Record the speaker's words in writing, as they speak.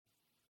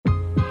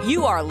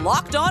You are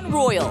Locked On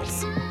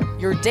Royals,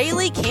 your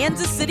daily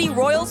Kansas City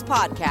Royals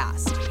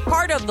podcast.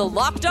 Part of the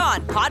Locked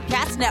On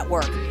Podcast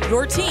Network,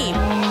 your team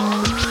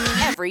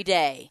every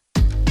day.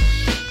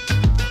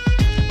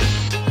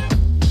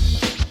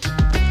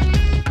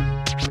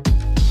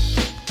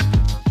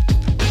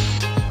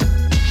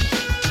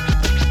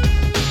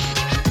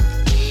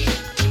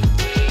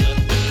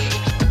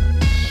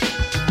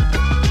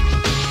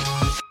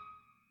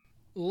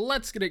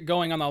 Let's get it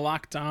going on the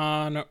Locked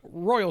On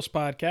Royals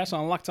podcast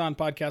on Locked On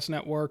Podcast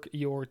Network,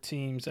 your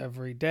teams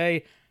every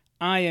day.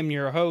 I am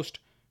your host,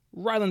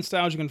 Rylan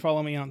Stiles. You can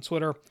follow me on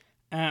Twitter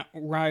at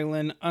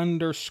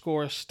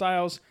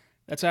Rylan_Stiles.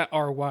 That's at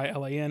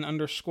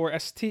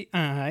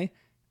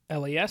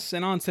RYLAN_STILES.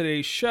 And on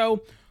today's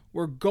show,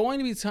 we're going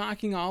to be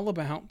talking all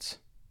about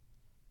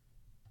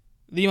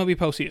the MLB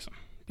postseason,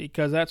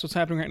 because that's what's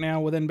happening right now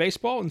within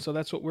baseball, and so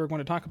that's what we're going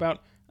to talk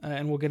about,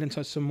 and we'll get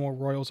into some more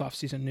Royals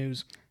offseason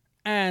news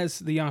as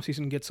the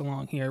offseason gets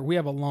along here. We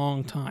have a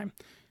long time,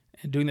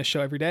 and doing this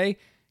show every day,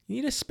 you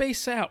need to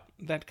space out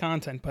that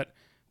content, but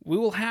we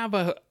will have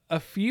a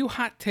few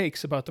hot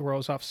takes about the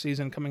Royals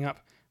offseason coming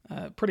up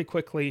pretty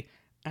quickly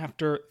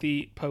after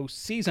the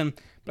postseason.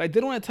 But I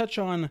did want to touch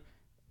on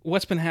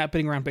what's been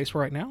happening around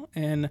baseball right now,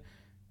 and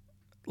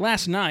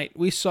last night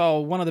we saw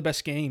one of the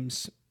best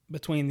games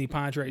between the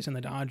Padres and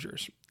the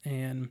Dodgers,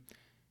 and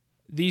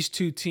these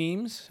two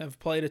teams have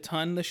played a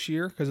ton this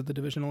year because of the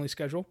division-only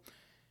schedule.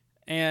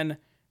 And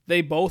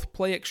they both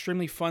play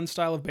extremely fun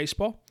style of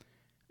baseball.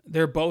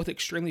 They're both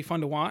extremely fun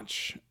to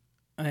watch.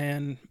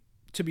 And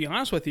to be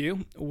honest with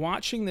you,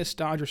 watching this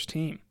Dodgers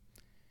team,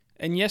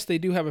 and yes, they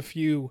do have a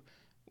few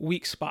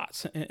weak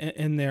spots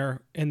in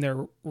their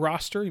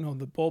roster. You know,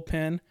 the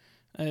bullpen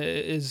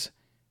is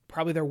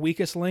probably their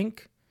weakest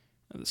link.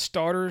 The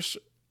starters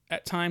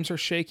at times are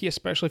shaky,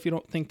 especially if you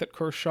don't think that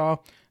Kershaw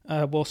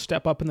will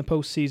step up in the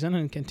postseason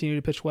and continue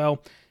to pitch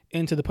well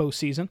into the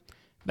postseason.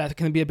 That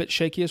can be a bit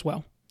shaky as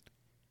well.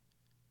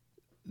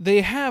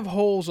 They have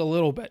holes a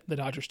little bit, the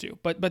Dodgers do.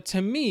 But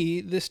to me,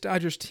 this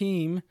Dodgers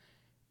team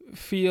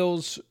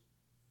feels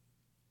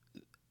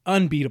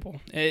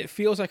unbeatable. It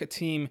feels like a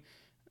team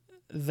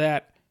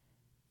that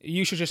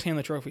you should just hand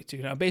the trophy to.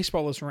 Now,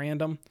 baseball is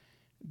random.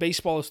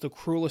 Baseball is the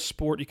cruelest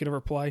sport you could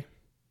ever play.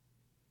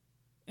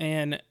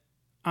 And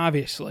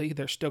obviously,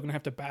 they're still going to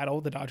have to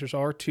battle, the Dodgers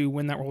are, to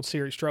win that World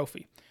Series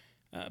trophy.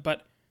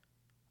 But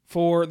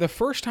for the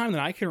first time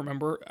that I can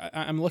remember,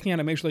 I'm looking at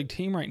a Major League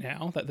team right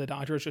now that the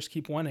Dodgers just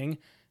keep winning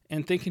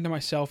and thinking to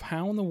myself,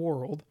 how in the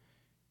world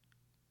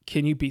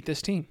can you beat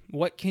this team?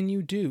 What can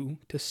you do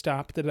to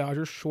stop the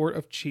Dodgers short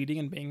of cheating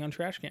and banging on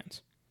trash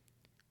cans?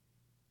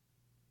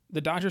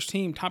 The Dodgers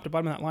team, top to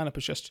bottom of that lineup,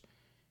 is just,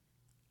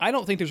 I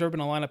don't think there's ever been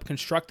a lineup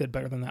constructed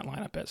better than that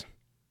lineup is.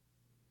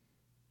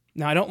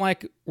 Now, I don't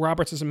like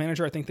Roberts as a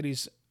manager. I think that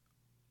he's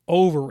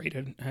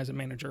overrated as a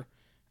manager.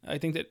 I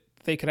think that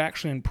they could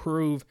actually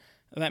improve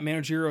that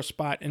managerial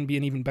spot and be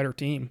an even better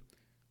team.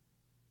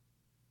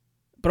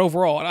 But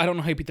overall, I don't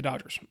know how you beat the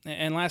Dodgers.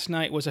 And last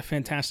night was a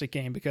fantastic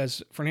game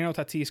because Fernando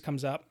Tatis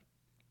comes up,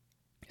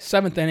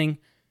 7th inning,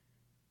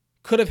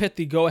 could have hit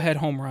the go-ahead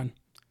home run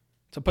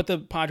to put the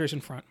Padres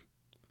in front.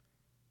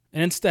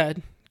 And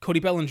instead, Cody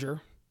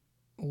Bellinger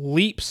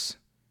leaps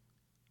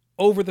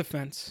over the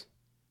fence,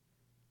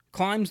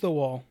 climbs the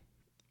wall,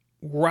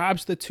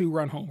 robs the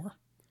 2-run homer.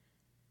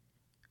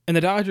 And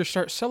the Dodgers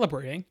start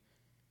celebrating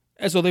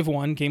as though they've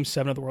won Game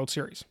 7 of the World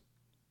Series.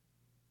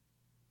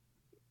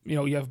 You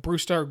know, you have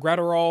Brusdar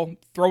Graterol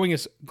throwing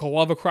his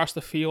glove across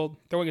the field,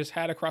 throwing his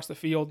hat across the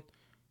field,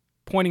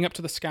 pointing up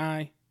to the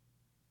sky.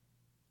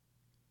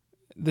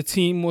 The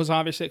team was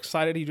obviously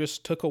excited. He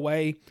just took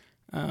away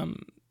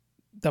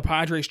the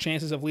Padres'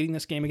 chances of leading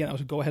this game again. That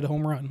was a go-ahead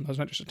home run. That was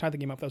not just to tie the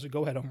game up. That was a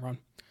go-ahead home run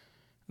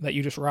that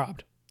you just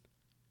robbed.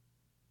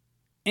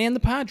 And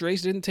the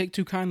Padres didn't take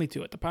too kindly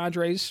to it. The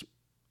Padres,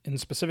 and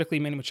specifically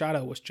Manny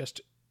Machado, was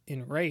just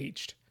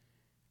enraged,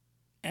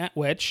 at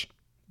which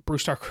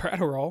Brusdar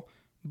Graterol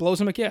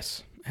blows him a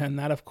kiss. And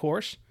that, of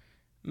course,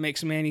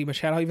 makes Manny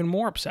Machado even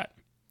more upset.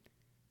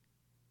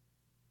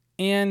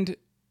 And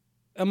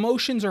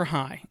emotions are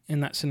high in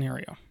that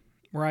scenario,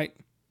 right?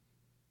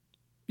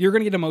 You're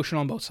going to get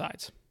emotional on both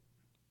sides.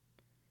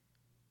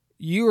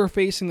 You are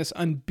facing this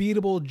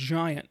unbeatable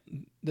giant,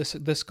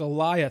 this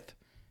Goliath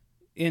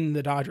in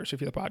the Dodgers,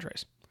 if you're the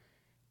Padres.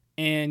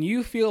 And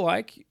you feel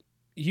like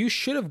you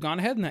should have gone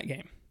ahead in that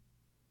game.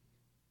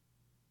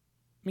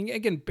 I mean,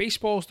 again,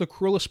 baseball is the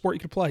cruelest sport you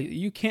could play.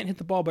 You can't hit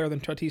the ball better than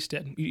Tatis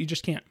did. You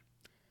just can't.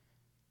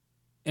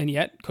 And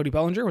yet, Cody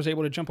Bellinger was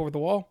able to jump over the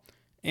wall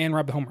and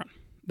rob the home run.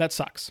 That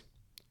sucks.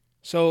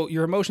 So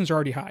your emotions are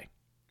already high.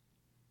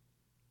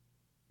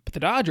 But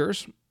the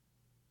Dodgers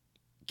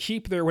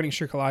keep their winning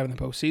streak alive in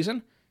the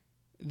postseason.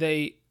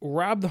 They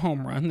rob the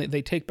home run.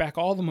 They take back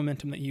all the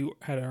momentum that you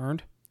had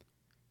earned.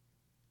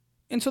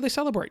 And so they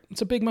celebrate.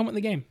 It's a big moment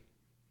in the game.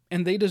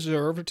 And they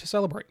deserve to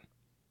celebrate.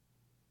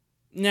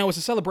 Now, is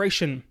the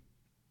celebration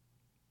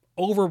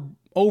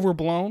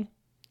overblown?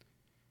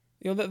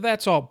 You know,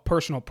 that's all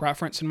personal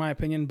preference, in my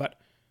opinion. But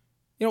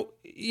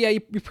you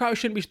probably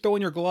shouldn't be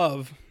throwing your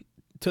glove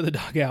to the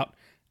dugout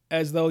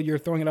as though you're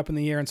throwing it up in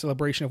the air in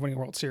celebration of winning a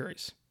World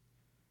Series.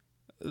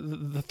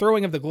 The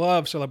throwing of the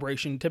glove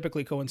celebration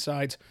typically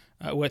coincides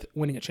with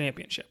winning a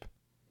championship,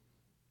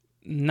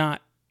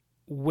 not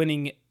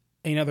winning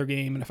another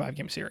game in a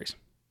 5-game series,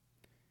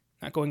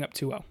 not going up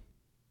 2-0.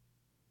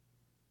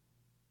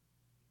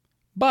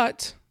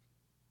 But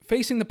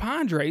facing the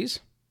Padres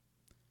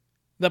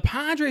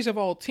of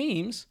all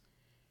teams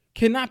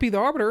cannot be the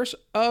arbiters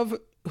of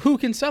who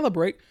can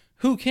celebrate,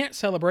 who can't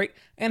celebrate,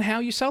 and how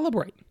you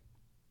celebrate.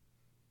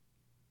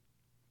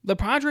 The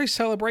Padres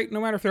celebrate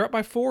no matter if they're up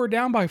by 4 or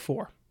down by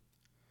 4.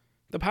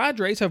 The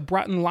Padres have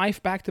brought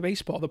life back to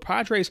baseball. The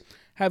Padres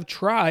have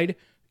tried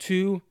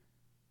to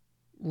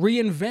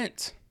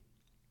reinvent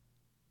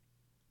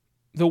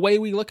the way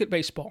we look at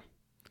baseball.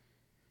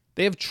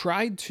 They have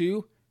tried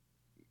to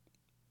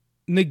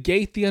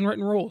negate the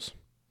unwritten rules.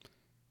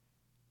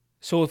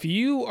 So if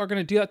you are going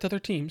to do that to other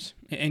teams,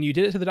 and you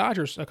did it to the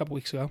Dodgers a couple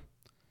weeks ago,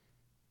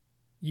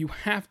 you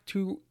have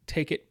to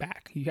take it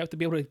back. You have to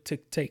be able to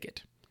take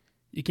it.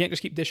 You can't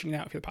just keep dishing it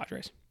out if you're the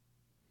Padres.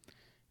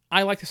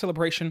 I like the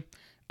celebration.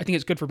 I think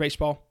it's good for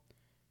baseball.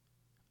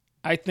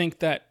 I think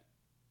that,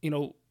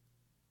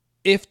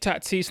 if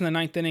Tatis in the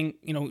 9th inning,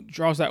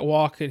 draws that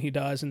walk, and he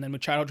does, and then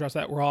Machado draws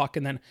that walk,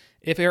 and then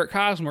if Eric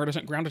Hosmer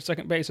doesn't ground to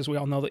second base, as we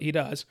all know that he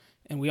does,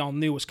 and we all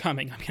knew was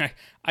coming.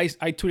 I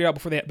tweeted out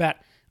before the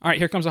at-bat, all right,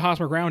 here comes a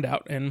Hosmer ground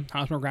out, and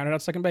Hosmer grounded out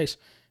to second base.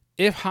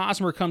 If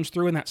Hosmer comes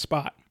through in that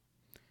spot,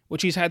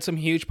 which he's had some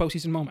huge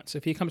postseason moments,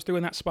 if he comes through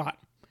in that spot,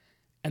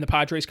 and the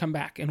Padres come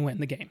back and win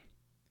the game,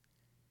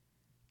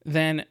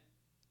 then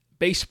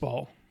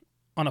baseball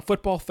on a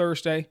football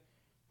Thursday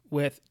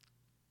with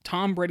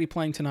Tom Brady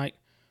playing tonight,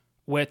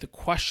 with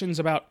questions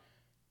about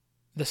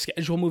the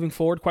schedule moving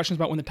forward, questions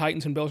about when the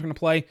Titans and Bills are going to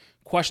play,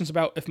 questions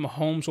about if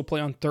Mahomes will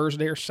play on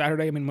Thursday or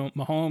Saturday. I mean,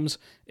 Mahomes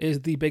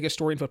is the biggest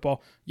story in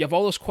football. You have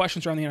all those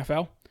questions around the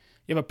NFL.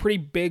 You have a pretty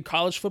big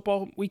college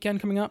football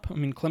weekend coming up. I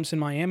mean, Clemson,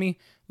 Miami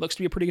looks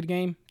to be a pretty good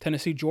game.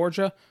 Tennessee,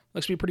 Georgia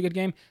looks to be a pretty good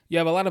game. You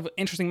have a lot of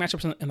interesting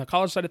matchups in the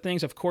college side of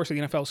things. Of course, the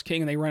NFL is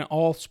king, and they run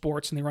all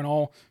sports, and they run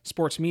all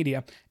sports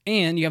media.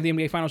 And you have the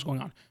NBA Finals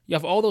going on. You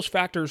have all those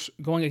factors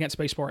going against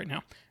baseball right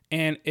now.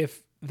 And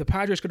if the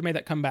Padres could have made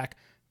that comeback,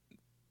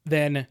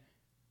 then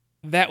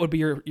that would be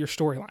your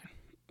storyline.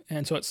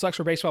 And so it sucks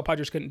for baseball.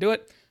 Padres couldn't do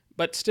it.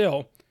 But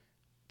still,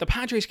 the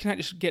Padres cannot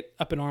just get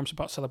up in arms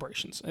about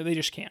celebrations. They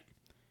just can't.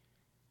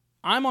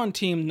 I'm on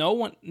team. No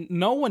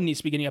one needs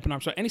to be getting up in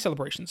arms about any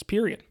celebrations,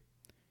 period.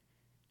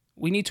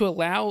 We need to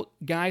allow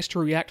guys to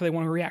react how they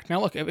want to react.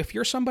 Now, look, if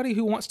you're somebody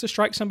who wants to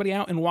strike somebody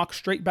out and walk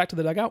straight back to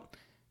the dugout,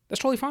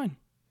 that's totally fine.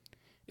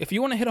 If you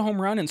want to hit a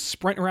home run and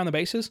sprint around the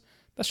bases,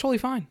 that's totally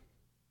fine.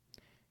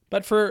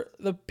 But for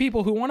the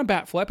people who want to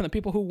bat flip and the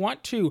people who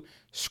want to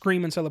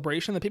scream in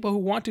celebration, the people who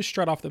want to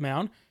strut off the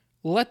mound,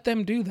 let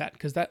them do that,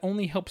 because that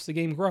only helps the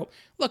game grow.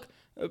 Look,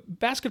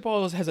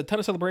 basketball has a ton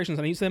of celebrations,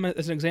 and I use them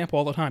as an example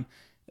all the time.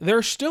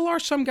 There still are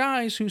some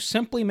guys who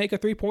simply make a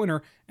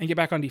three-pointer and get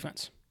back on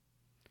defense.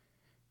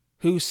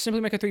 Who simply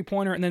make a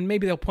three-pointer, and then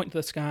maybe they'll point to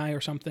the sky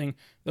or something.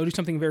 They'll do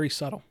something very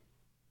subtle.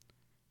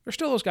 There's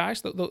still those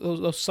guys,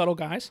 those subtle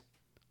guys.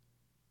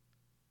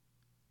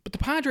 But the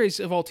Padres,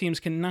 of all teams,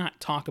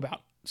 cannot talk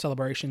about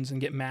celebrations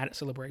and get mad at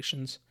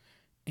celebrations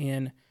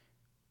and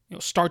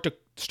start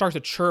to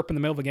chirp in the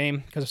middle of a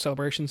game because of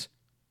celebrations.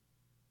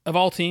 Of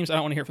all teams, I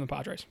don't want to hear from the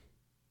Padres.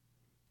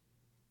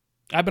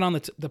 I've been on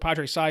the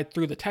Padres side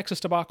through the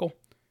Texas debacle,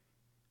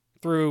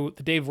 through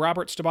the Dave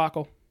Roberts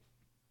debacle,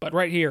 but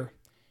right here,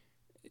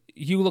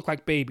 you look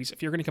like babies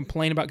if you're going to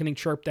complain about getting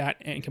chirped at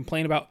and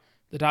complain about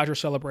the Dodgers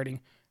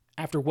celebrating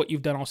after what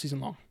you've done all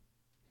season long.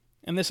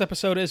 And this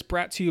episode is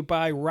brought to you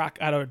by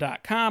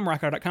RockAuto.com.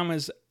 RockAuto.com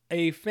is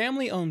a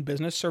family-owned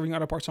business serving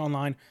auto parts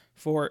online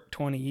for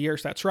 20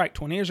 years. That's right,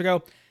 20 years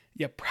ago,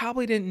 you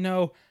probably didn't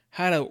know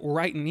how to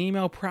write an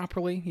email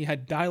properly. You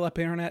had dial-up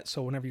internet,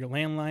 so whenever your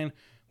landline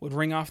would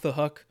ring off the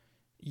hook,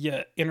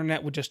 your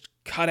internet would just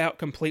cut out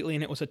completely,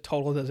 and it was a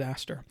total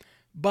disaster.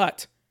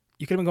 But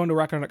you could have been going to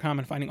RockAuto.com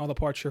and finding all the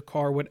parts your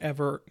car would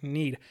ever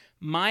need.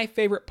 My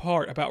favorite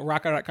part about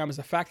RockAuto.com is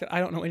the fact that I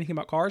don't know anything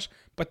about cars,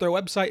 but their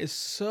website is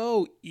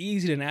so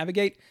easy to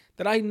navigate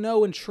that I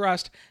know and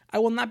trust I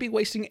will not be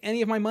wasting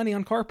any of my money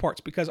on car parts,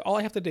 because all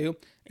I have to do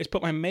is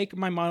put my make,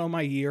 my model,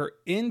 my year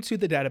into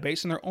the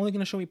database, and they're only going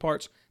to show me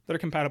parts that are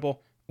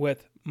compatible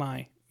with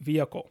my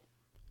vehicle.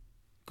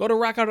 Go to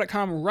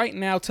RockAuto.com right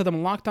now, tell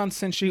them Locked On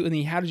sent you in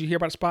the How Did You Hear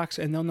About Us box,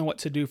 and they'll know what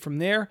to do from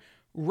there.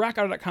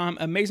 RockAuto.com,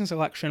 amazing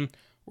selection,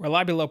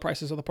 reliably low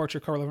prices of the parts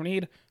your car will ever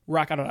need.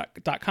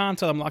 RockAuto.com,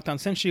 tell them Locked On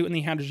sent you in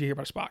the How Did You Hear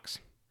About Us box.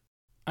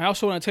 I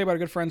also want to tell you about our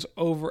good friends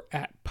over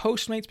at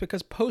Postmates,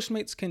 because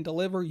Postmates can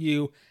deliver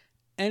you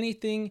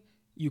anything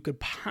you could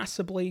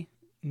possibly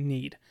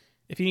need.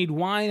 If you need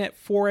wine at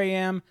 4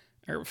 a.m.,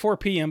 or 4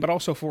 p.m., but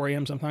also 4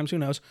 a.m. sometimes, who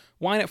knows,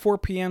 wine at 4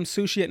 p.m.,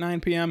 sushi at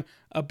 9 p.m.,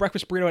 a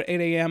breakfast burrito at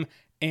 8 a.m.,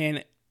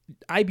 and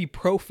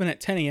ibuprofen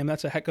at 10 a.m.,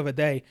 that's a heck of a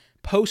day.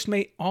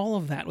 Postmate all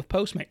of that with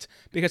Postmates,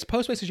 because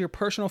Postmates is your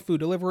personal food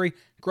delivery,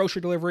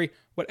 grocery delivery,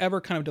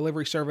 whatever kind of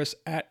delivery service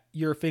at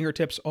your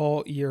fingertips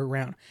all year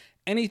round.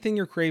 Anything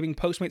you're craving,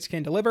 Postmates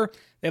can deliver.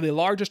 They have the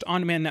largest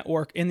on-demand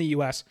network in the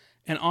U.S.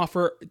 and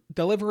offer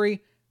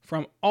delivery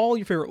from all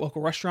your favorite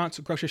local restaurants,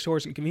 grocery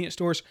stores, and convenience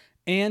stores,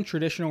 and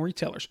traditional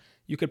retailers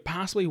you could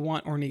possibly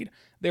want or need.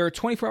 There are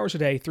 24 hours a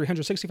day,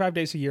 365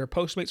 days a year.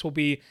 Postmates will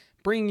be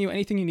bringing you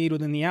anything you need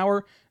within the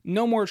hour.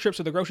 No more trips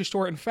to the grocery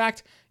store. In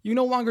fact, you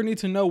no longer need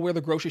to know where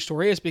the grocery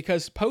store is,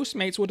 because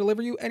Postmates will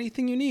deliver you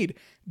anything you need.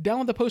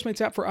 Download the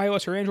Postmates app for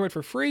iOS or Android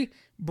for free.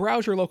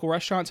 Browse your local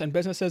restaurants and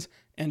businesses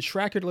and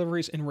track your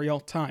deliveries in real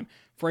time.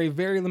 For a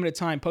very limited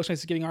time, Postmates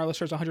is giving our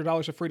listeners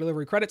 $100 of free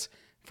delivery credits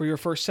for your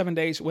first 7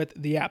 days with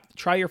the app.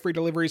 Try your free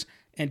deliveries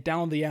and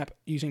download the app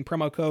using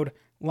promo code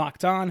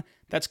LOCKEDON.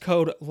 That's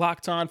code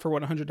LOCKEDON for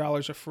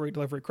 $100 of free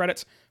delivery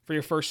credits for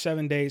your first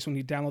 7 days when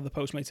you download the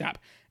Postmates app.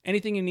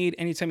 Anything you need,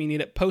 anytime you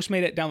need it,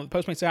 Postmate it. Download the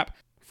Postmates app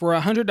for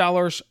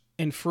 $100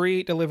 in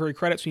free delivery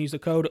credits when you use the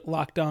code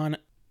LOCKEDON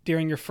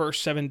during your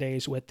first 7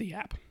 days with the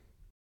app.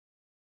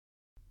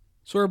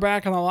 So we're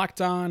back on the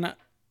Locked On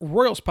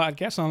Royals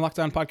podcast on the Locked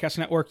On Podcast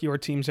Network, your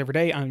teams every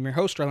day. I'm your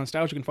host, Rylan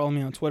Stiles. You can follow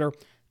me on Twitter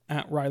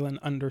at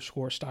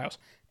Rylan_Stiles.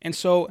 And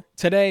so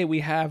today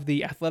we have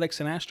the Athletics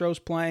and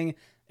Astros playing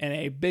in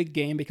a big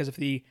game, because if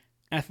the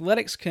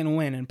Athletics can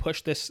win and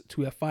push this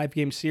to a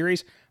 5-game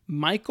series,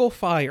 Michael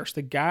Fiers,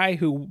 the guy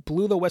who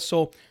blew the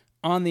whistle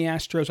on the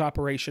Astros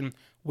operation,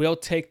 will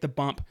take the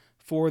bump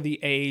for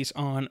the A's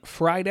on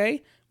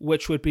Friday,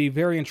 which would be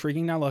very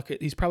intriguing. Now, look,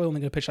 he's probably only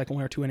going to pitch like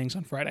 1 or 2 innings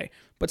on Friday,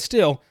 but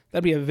still,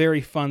 that'd be a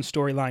very fun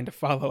storyline to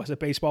follow as a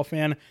baseball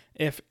fan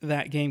if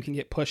that game can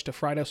get pushed to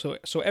Friday.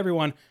 So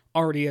everyone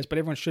already is, but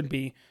everyone should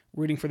be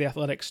rooting for the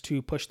Athletics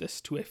to push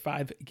this to a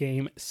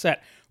 5-game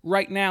set.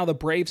 Right now, the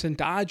Braves and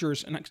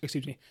Dodgers, I'm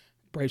getting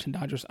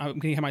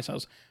ahead of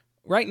myself.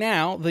 Right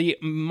now, the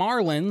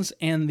Marlins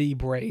and the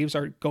Braves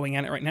are going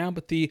at it right now,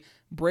 but the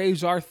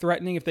Braves are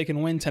threatening if they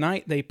can win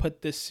tonight, they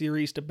put this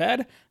series to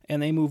bed,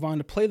 and they move on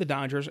to play the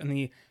Dodgers in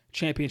the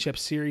championship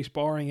series,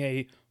 barring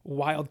a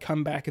wild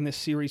comeback in this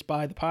series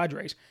by the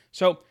Padres.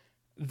 So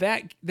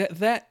that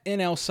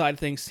NL side of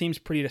things seems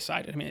pretty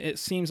decided. I mean, it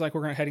seems like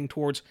we're heading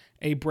towards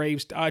a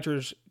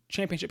Braves-Dodgers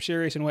championship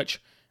series in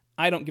which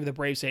I don't give the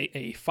Braves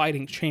a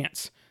fighting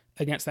chance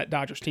against that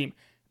Dodgers team.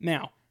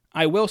 Now,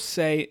 I will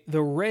say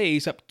the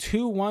Rays up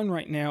 2-1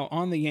 right now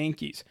on the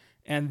Yankees,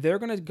 and they're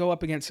going to go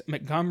up against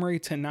Montgomery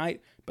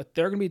tonight, but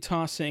they're going to be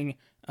tossing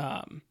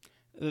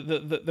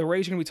the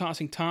Rays are going to be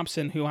tossing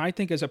Thompson, who I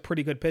think is a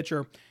pretty good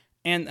pitcher,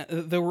 and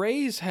the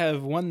Rays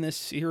have won this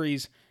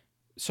series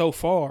so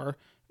far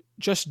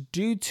just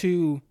due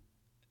to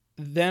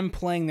them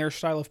playing their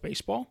style of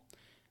baseball.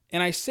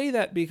 And I say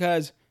that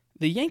because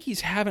the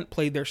Yankees haven't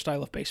played their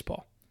style of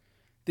baseball.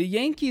 The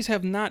Yankees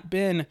have not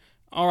been,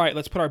 all right,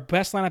 let's put our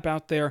best lineup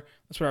out there,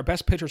 let's put our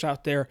best pitchers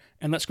out there,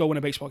 and let's go win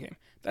a baseball game.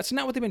 That's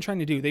not what they've been trying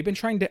to do. They've been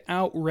trying to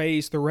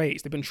outraise the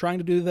Rays. They've been trying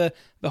to do the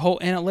whole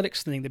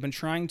analytics thing. They've been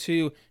trying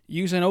to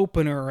use an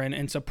opener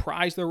and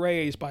surprise the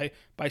Rays by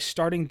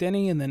starting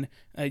Denny, and then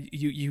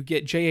you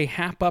get J.A.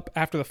 Happ up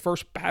after the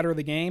first batter of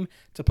the game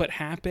to put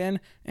Happ in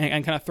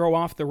and kind of throw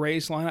off the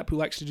Rays lineup, who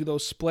likes to do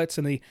those splits,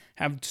 and they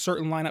have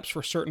certain lineups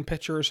for certain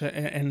pitchers,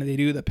 and they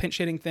do the pinch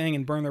hitting thing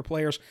and burn their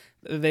players.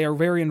 They are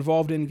very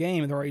involved in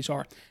game, the Rays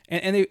are.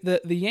 And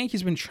the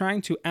Yankees have been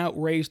trying to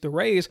outraise the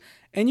Rays,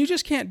 and you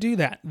just can't do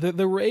that.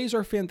 The Rays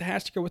are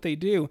fantastic at what they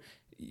do.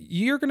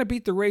 You're going to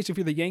beat the Rays if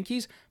you're the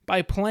Yankees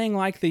by playing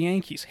like the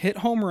Yankees. Hit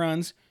home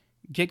runs,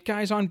 get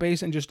guys on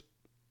base, and just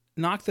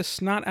knock the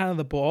snot out of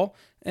the ball,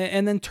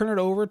 and then turn it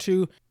over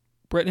to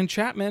Britton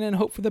Chapman and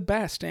hope for the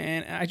best.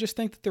 And I just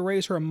think that the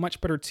Rays are a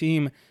much better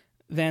team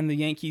than the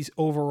Yankees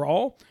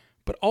overall,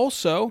 but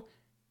also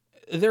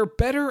they're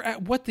better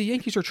at what the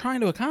Yankees are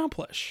trying to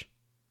accomplish.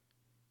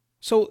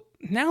 So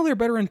now they're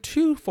better in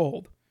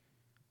twofold.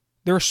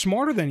 They're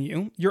smarter than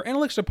you. Your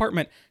analytics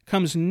department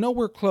comes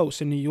nowhere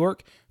close in New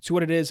York to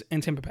what it is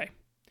in Tampa Bay.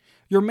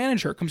 Your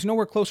manager comes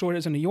nowhere close to what it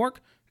is in New York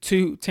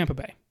to Tampa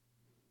Bay.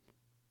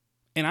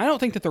 And I don't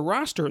think that the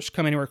rosters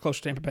come anywhere close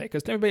to Tampa Bay,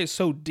 because Tampa Bay is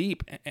so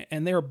deep,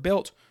 and they're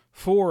built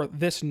for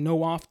this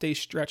no off day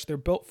stretch. They're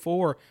built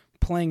for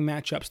playing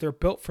matchups. They're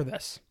built for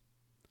this.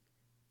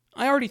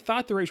 I already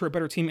thought the Rays were a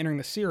better team entering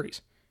the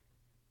series.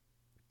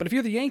 But if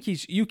you're the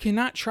Yankees, you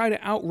cannot try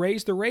to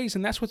outraise the Rays,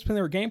 and that's what's been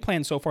their game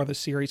plan so far this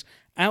series,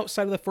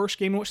 outside of the first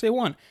game in which they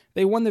won.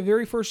 They won the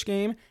very first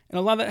game, and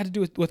a lot of that had to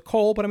do with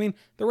Cole, but I mean,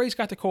 the Rays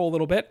got to Cole a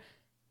little bit.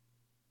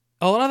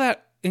 A lot of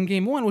that in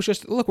game one was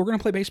just, look, we're going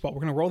to play baseball.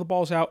 We're going to roll the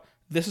balls out.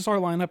 This is our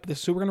lineup. This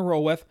is who we're going to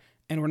roll with,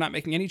 and we're not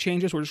making any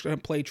changes. We're just going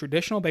to play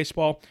traditional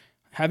baseball,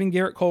 having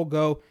Garrett Cole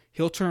go.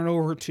 He'll turn it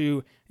over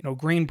to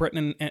Green,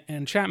 Britton,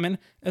 and Chapman,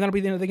 and that'll be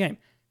the end of the game.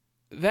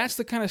 That's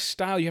the kind of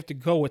style you have to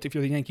go with if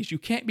you're the Yankees. You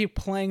can't be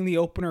playing the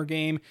opener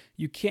game.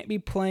 You can't be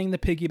playing the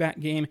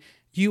piggyback game.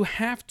 You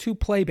have to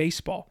play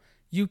baseball.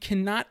 You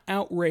cannot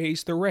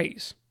outraise the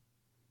Rays.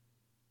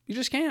 You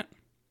just can't.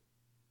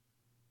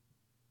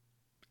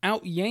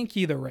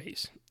 Out-Yankee the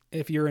Rays.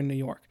 if you're in New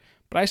York.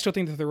 But I still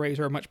think that the Rays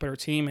are a much better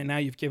team, and now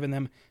you've given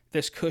them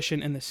this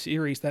cushion in the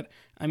series that,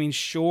 I mean,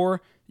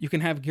 sure, you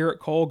can have Garrett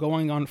Cole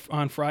going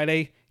on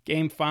Friday,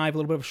 Game 5, a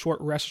little bit of a short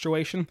rest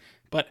situation,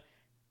 but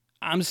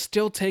I'm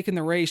still taking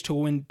the Rays to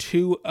win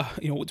to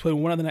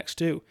win one of the next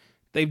two.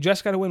 They've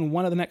just got to win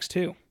one of the next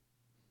two.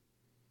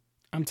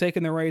 I'm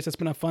taking the Rays. It's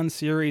been a fun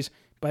series,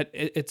 but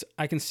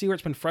I can see where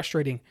it's been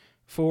frustrating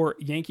for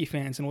Yankee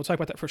fans, and we'll talk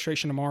about that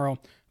frustration tomorrow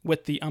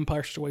with the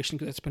umpire situation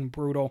because it's been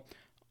brutal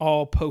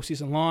all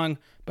postseason long.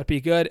 But be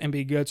good and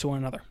be good to one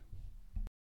another.